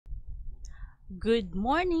Good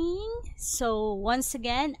morning. So once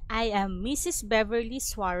again, I am Mrs. Beverly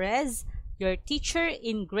Suarez, your teacher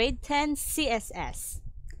in grade 10 CSS.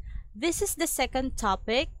 This is the second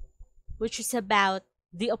topic, which is about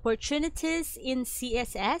the opportunities in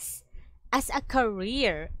CSS as a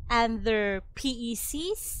career under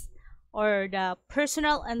PECs, or the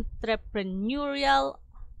personal entrepreneurial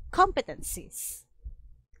competencies.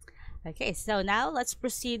 Okay, so now let's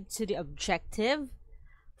proceed to the objective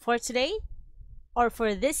for today. Or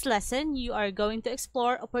for this lesson, you are going to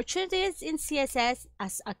explore opportunities in CSS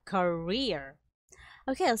as a career.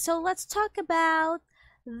 Okay, so let's talk about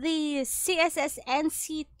the CSS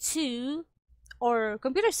NC2, or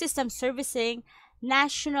Computer System Servicing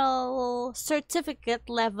National Certificate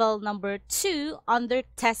Level number 2 under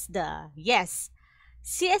TESDA. Yes,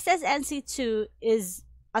 CSS NC2 is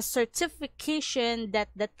a certification that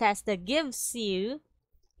the TESDA gives you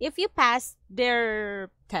if you pass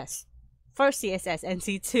their test for CSS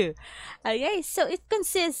NC2. Okay, so it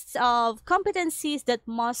consists of competencies that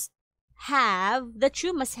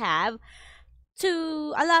you must have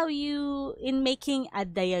to allow you in making a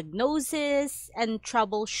diagnosis and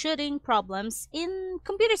troubleshooting problems in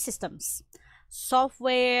computer systems,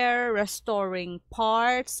 software, restoring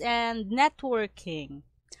parts, and networking.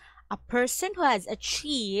 A person who has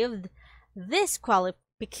achieved this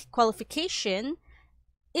qualification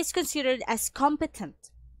is considered as competent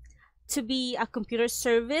to be a computer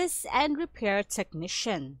service and repair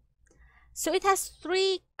technician. So it has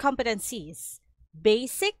 3 competencies: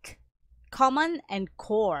 basic, common, and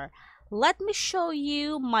core. Let me show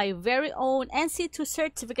you my very own NC2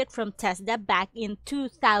 certificate from TESDA back in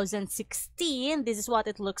 2016. This is what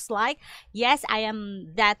it looks like. Yes, I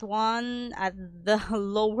am that one at the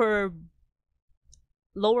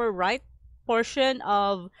lower right portion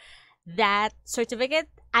of that certificate.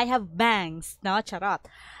 I have bangs, no, charot.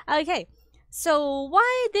 Okay, so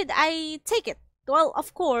why did I take it? Well,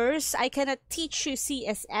 of course, I cannot teach you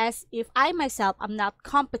CSS if I myself am not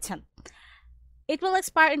competent. It will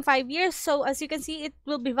expire in 5 years, so as you can see, it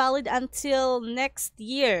will be valid until next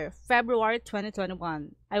year, February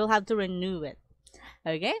 2021. I will have to renew it.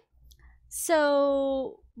 Okay?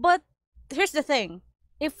 So, but here's the thing.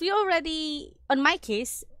 If you already, on my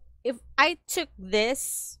case, if I took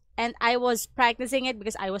this and I was practicing it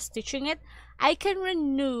because I was teaching it, I can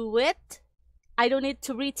renew it. I don't need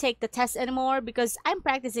to retake the test anymore because I'm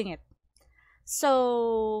practicing it.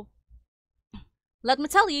 So let me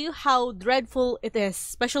tell you how dreadful it is,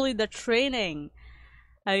 especially the training.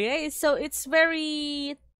 Okay, so it's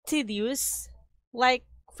very tedious. Like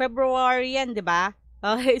February yan, diba?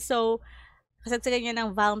 Okay, so kasagsagan niya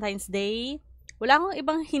ng Valentine's Day. Wala akong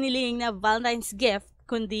ibang hiniling na Valentine's gift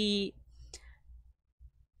kundi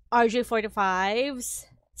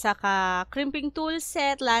RJ45s, saka crimping tool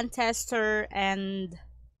set, LAN tester, and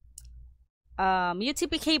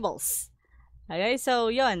UTP cables. Okay, so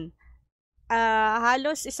yun.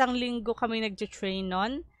 Halos isang linggo kami nag-train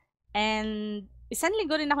nun, and isang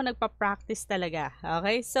linggo rin ako nagpa-practice talaga.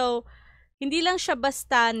 Okay, so hindi lang siya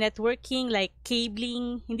basta networking like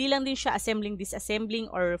cabling, hindi lang din siya assembling,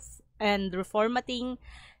 disassembling, and reformatting.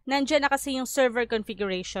 Nandiyan na kasi yung server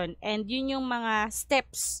configuration, and yun yung mga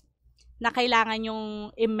steps na kailangan yung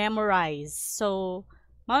i-memorize. So,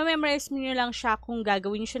 ma-memorize nyo lang siya kung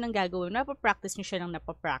gagawin nyo siya ng gagawin, napapractice nyo siya ng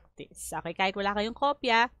napapractice. Okay, kahit wala kayong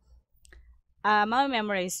kopya,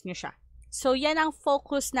 ma-memorize nyo siya. So, yan ang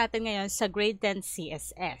focus natin ngayon sa grade 10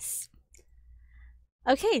 CSS.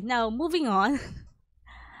 Okay, now moving on.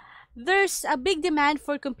 There's a big demand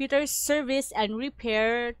for computer service and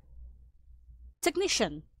repair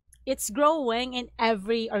technician. It's growing in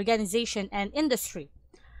every organization and industry.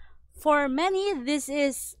 For many, this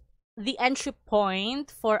is the entry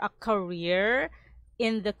point for a career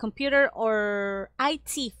in the computer or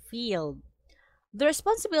IT field. The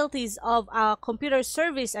responsibilities of a computer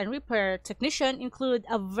service and repair technician include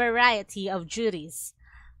a variety of duties.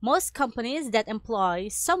 Most companies that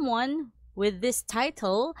employ someone with this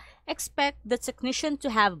title expect the technician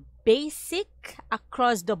to have basic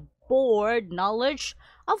across-the-board knowledge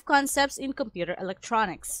of concepts in computer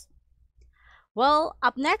electronics. Well,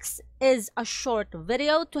 up next is a short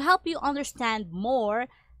video to help you understand more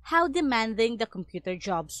how demanding the computer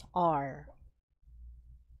jobs are.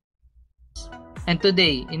 And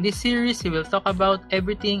today, in this series, we will talk about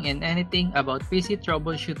everything and anything about PC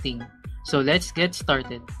troubleshooting. So let's get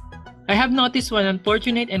started. I have noticed one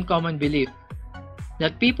unfortunate and common belief,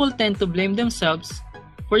 that people tend to blame themselves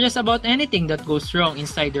for just about anything that goes wrong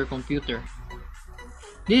inside their computer.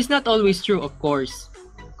 This is not always true, of course.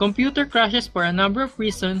 Computer crashes for a number of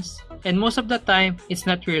reasons, and most of the time, it's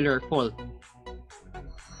not really your fault.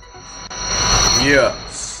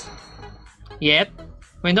 Yes. Yet,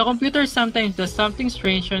 when the computer sometimes does something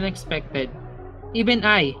strange or unexpected, even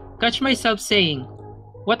I catch myself saying,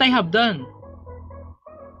 "What I have done?"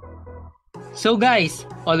 So guys,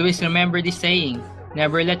 always remember this saying,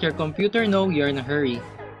 never let your computer know you're in a hurry.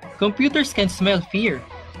 Computers can smell fear.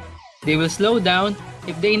 They will slow down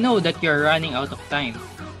if they know that you're running out of time.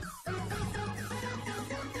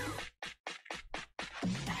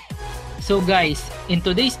 So guys, in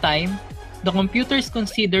today's time, the computer is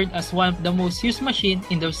considered as one of the most used machine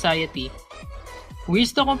in the society. We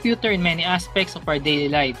use the computer in many aspects of our daily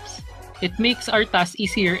lives. It makes our tasks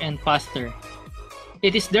easier and faster.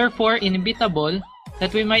 It is therefore inevitable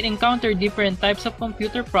that we might encounter different types of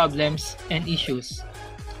computer problems and issues.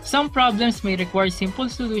 Some problems may require simple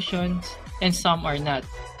solutions and some are not,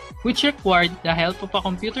 which require the help of a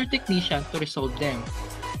computer technician to resolve them.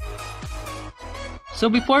 So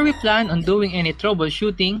before we plan on doing any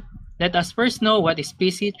troubleshooting, let us first know what is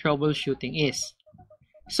PC troubleshooting is.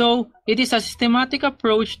 So, it is a systematic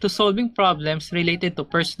approach to solving problems related to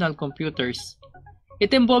personal computers.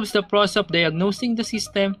 It involves the process of diagnosing the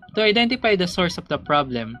system to identify the source of the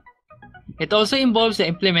problem. It also involves the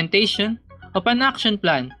implementation of an action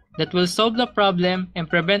plan that will solve the problem and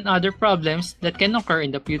prevent other problems that can occur in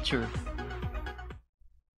the future.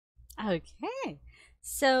 Okay,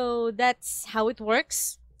 so that's how it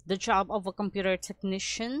works, the job of a computer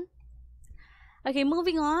technician. Okay,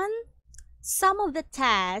 moving on. Some of the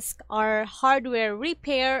tasks are hardware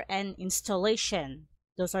repair and installation.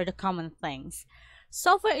 Those are the common things.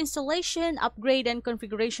 Software installation, upgrade, and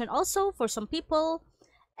configuration also for some people,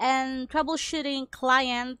 and troubleshooting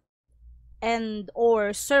client and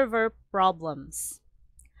or server problems.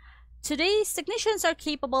 Today's technicians are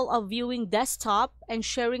capable of viewing desktop and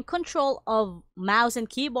sharing control of mouse and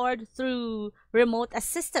keyboard through remote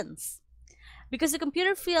assistance. Because the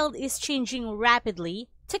computer field is changing rapidly,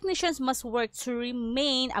 technicians must work to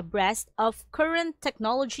remain abreast of current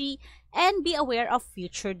technology and be aware of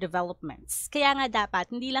future developments. Kaya nga dapat,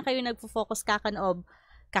 hindi lang kayo nagfo-focus kakanood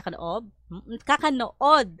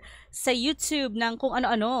sa YouTube ng kung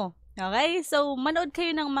ano-ano. Okay? So, manood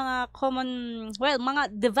kayo ng mga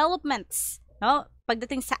mga developments, no?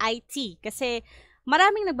 Pagdating sa IT. Kasi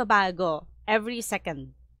maraming nagbabago every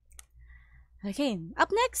second. Okay,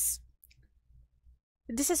 up next,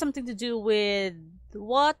 this has something to do with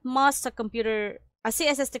what must a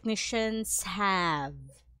CSS technicians have.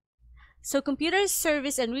 So computer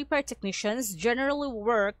service and repair technicians generally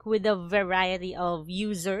work with a variety of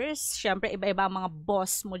users. Siyempre, iba-iba ang mga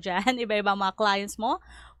boss mo dyan, iba-iba ang mga clients mo,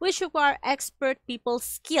 which require expert people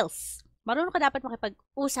skills. Marunong ka dapat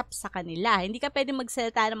makipag-usap sa kanila. Hindi ka pwede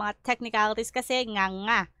magsalita ng mga technicalities kasi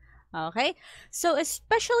nga. Okay? So,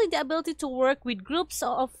 especially the ability to work with groups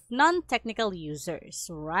of non-technical users.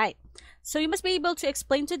 Right. So, you must be able to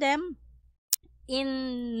explain to them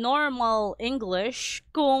in normal English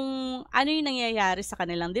kung ano yung nangyayari sa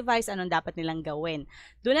kanilang device, anong dapat nilang gawin.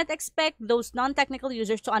 Do not expect those non-technical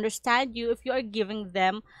users to understand you if you are giving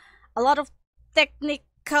them a lot of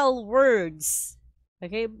technical words.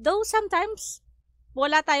 Okay? Though sometimes,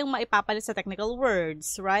 wala tayong maipapalit sa technical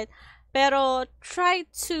words, right? Pero try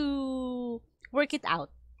to work it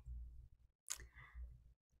out.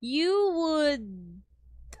 You would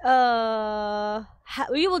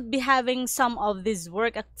be having some of these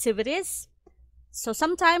work activities. So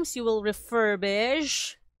sometimes you will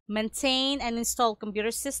refurbish, maintain, and install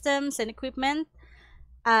computer systems and equipment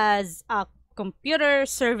as a computer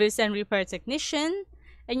service and repair technician.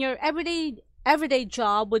 And your everyday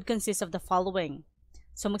job would consist of the following.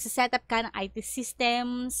 So magsiset-up ka ng IT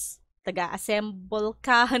systems, taga-assemble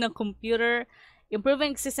ka ng computer,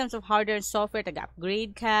 improving systems of hardware and software,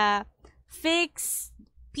 taga-upgrade ka, fix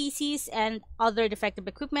PCs and other defective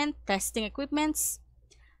equipment, testing equipments,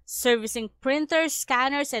 servicing printers,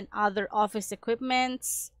 scanners, and other office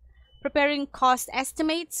equipments, preparing cost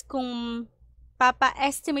estimates kung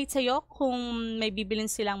papa-estimate sa'yo kung may bibilin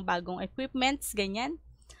silang bagong equipments, ganyan.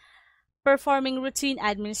 Performing routine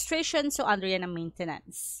administration, so under yan ang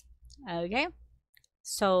maintenance. Okay?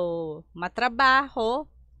 So, matrabaho,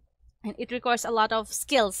 and it requires a lot of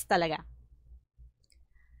skills talaga.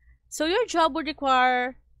 So, your job would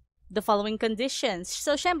require the following conditions.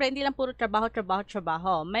 So, syempre, hindi lang puro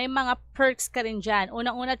trabaho. May mga perks ka rin dyan.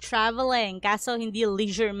 Unang-una, traveling. Kaso, hindi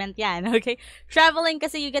leisurement yan. Okay? Traveling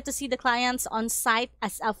kasi you get to see the clients on site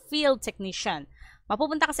as a field technician.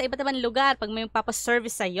 Mapupunta ka sa iba't ibang lugar pag may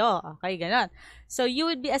papaservice sa'yo. Okay, ganon. So, you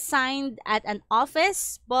would be assigned at an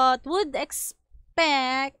office but would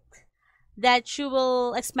expect that you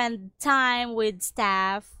will spend time with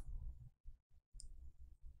staff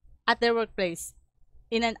at their workplace.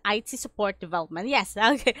 in an IT support development. Yes,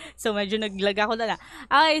 okay. So, medyo naglag ako na.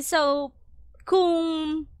 Okay, so,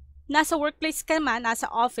 kung nasa workplace ka man,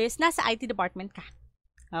 nasa office, nasa IT department ka.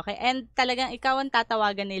 Okay, and talagang ikaw ang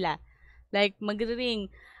tatawagan nila. Like,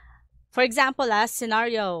 magre-ring. For example,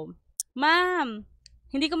 scenario, Ma'am,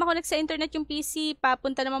 hindi ko makonect sa internet yung PC,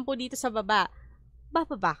 papunta naman po dito sa baba.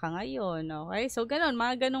 Bababa ka ngayon, okay? So, ganun,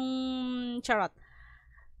 mga ganong charot.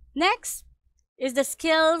 Next is the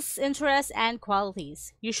skills, interests, and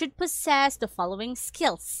qualities. You should possess the following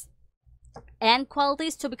skills and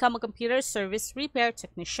qualities to become a computer service repair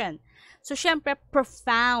technician. So, syempre,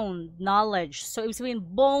 profound knowledge. So, ibig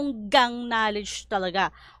sabihin, bonggang knowledge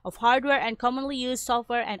talaga of hardware and commonly used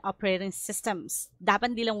software and operating systems.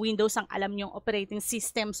 Dapat di lang Windows ang alam yung operating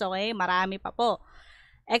systems, okay? Marami pa po.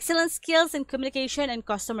 Excellent skills in communication and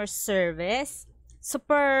customer service.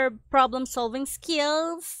 Superb problem-solving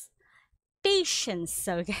skills. Patience,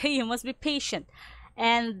 okay? You must be patient.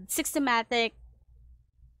 And systematic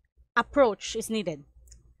approach is needed.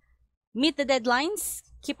 Meet the deadlines,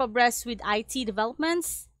 keep abreast with IT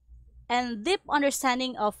developments, and deep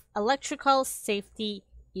understanding of electrical safety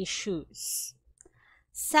issues.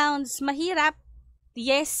 Sounds mahirap?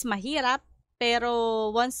 Yes, mahirap.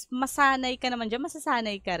 Pero once masanay ka naman dyan,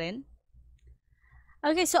 masasanay ka rin.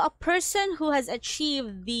 Okay, so a person who has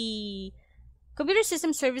achieved the Computer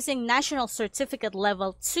System Servicing National Certificate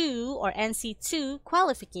Level 2 or NC2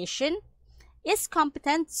 qualification is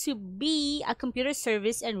competent to be a computer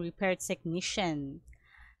service and repair technician.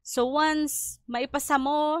 So once maipasa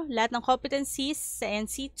mo lahat ng competencies sa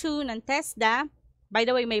NC2 ng TESDA, by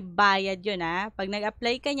the way, may bayad yun pag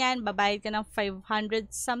nag-apply ka niyan, babayad ka ng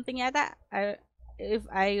 500 something yata, if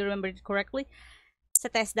I remember it correctly, sa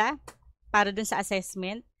TESDA, para dun sa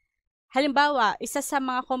assessment. Halimbawa, isa sa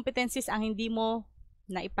mga competencies ang hindi mo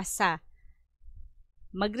naipasa,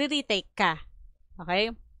 magre-retake ka.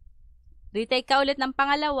 Okay? Retake ka ulit ng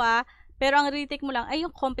pangalawa, pero ang retake mo lang ay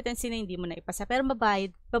yung competency na hindi mo naipasa, pero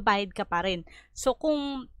babayad ka pa rin. So,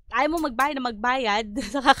 kung ayaw mo magbayad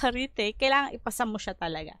sa kaka-retake, kailangan ipasa mo siya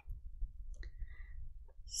talaga.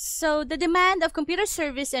 So, the demand of computer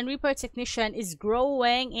service and repair technician is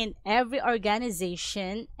growing in every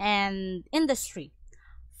organization and industry.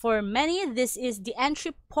 For many, this is the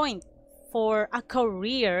entry point for a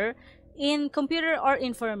career in computer or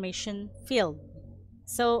information field.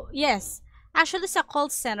 So, yes. Actually, sa call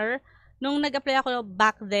center, nung nag-apply ako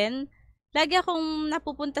back then, lagi akong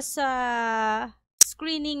napupunta sa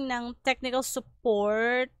screening ng technical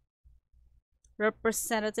support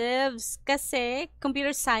representatives kasi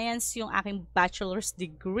computer science yung aking bachelor's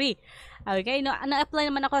degree. Okay? No, na-apply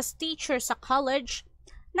naman ako as teacher sa college.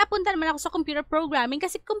 Napunta naman ako sa computer programming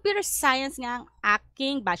kasi computer science nga ang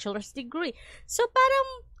aking bachelor's degree. So, parang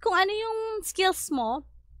kung ano yung skills mo,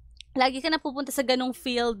 lagi ka na pupunta sa ganong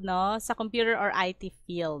field, no? Sa computer or IT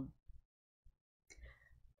field.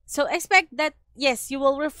 So, expect that, yes, you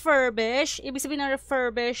will refurbish. Ibig sabihin ng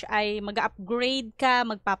refurbish ay mag-upgrade ka,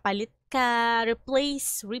 magpapalit ka,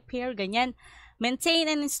 replace, repair, ganyan. Maintain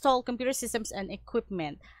and install computer systems and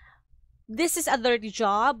equipment. This is a dirty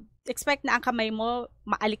job. Expect na ang kamay mo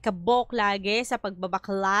maalikabok lagi sa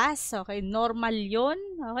pagbabaklas. Okay, normal yun.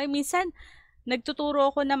 Okay, minsan,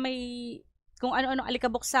 nagtuturo ako na may kung ano-ano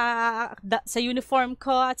alikabok sa uniform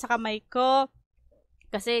ko at sa kamay ko.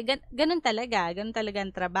 Kasi ganun talaga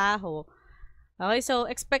ang trabaho. Okay, so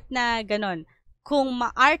expect na ganun. Kung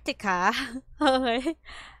maarte ka, okay,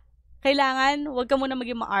 kailangan wag ka muna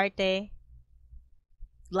maging maarte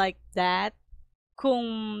like that.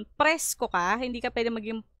 Kung presko ka, hindi ka pwede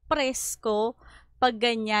maging presko pag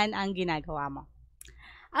ganyan ang ginagawa mo.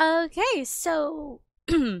 Okay, so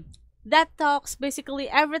that talks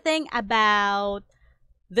basically everything about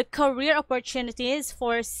the career opportunities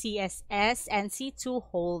for CSS and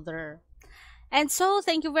C2 holder. And so,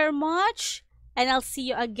 thank you very much, and I'll see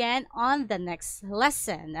you again on the next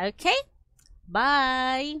lesson. Okay?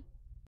 Bye!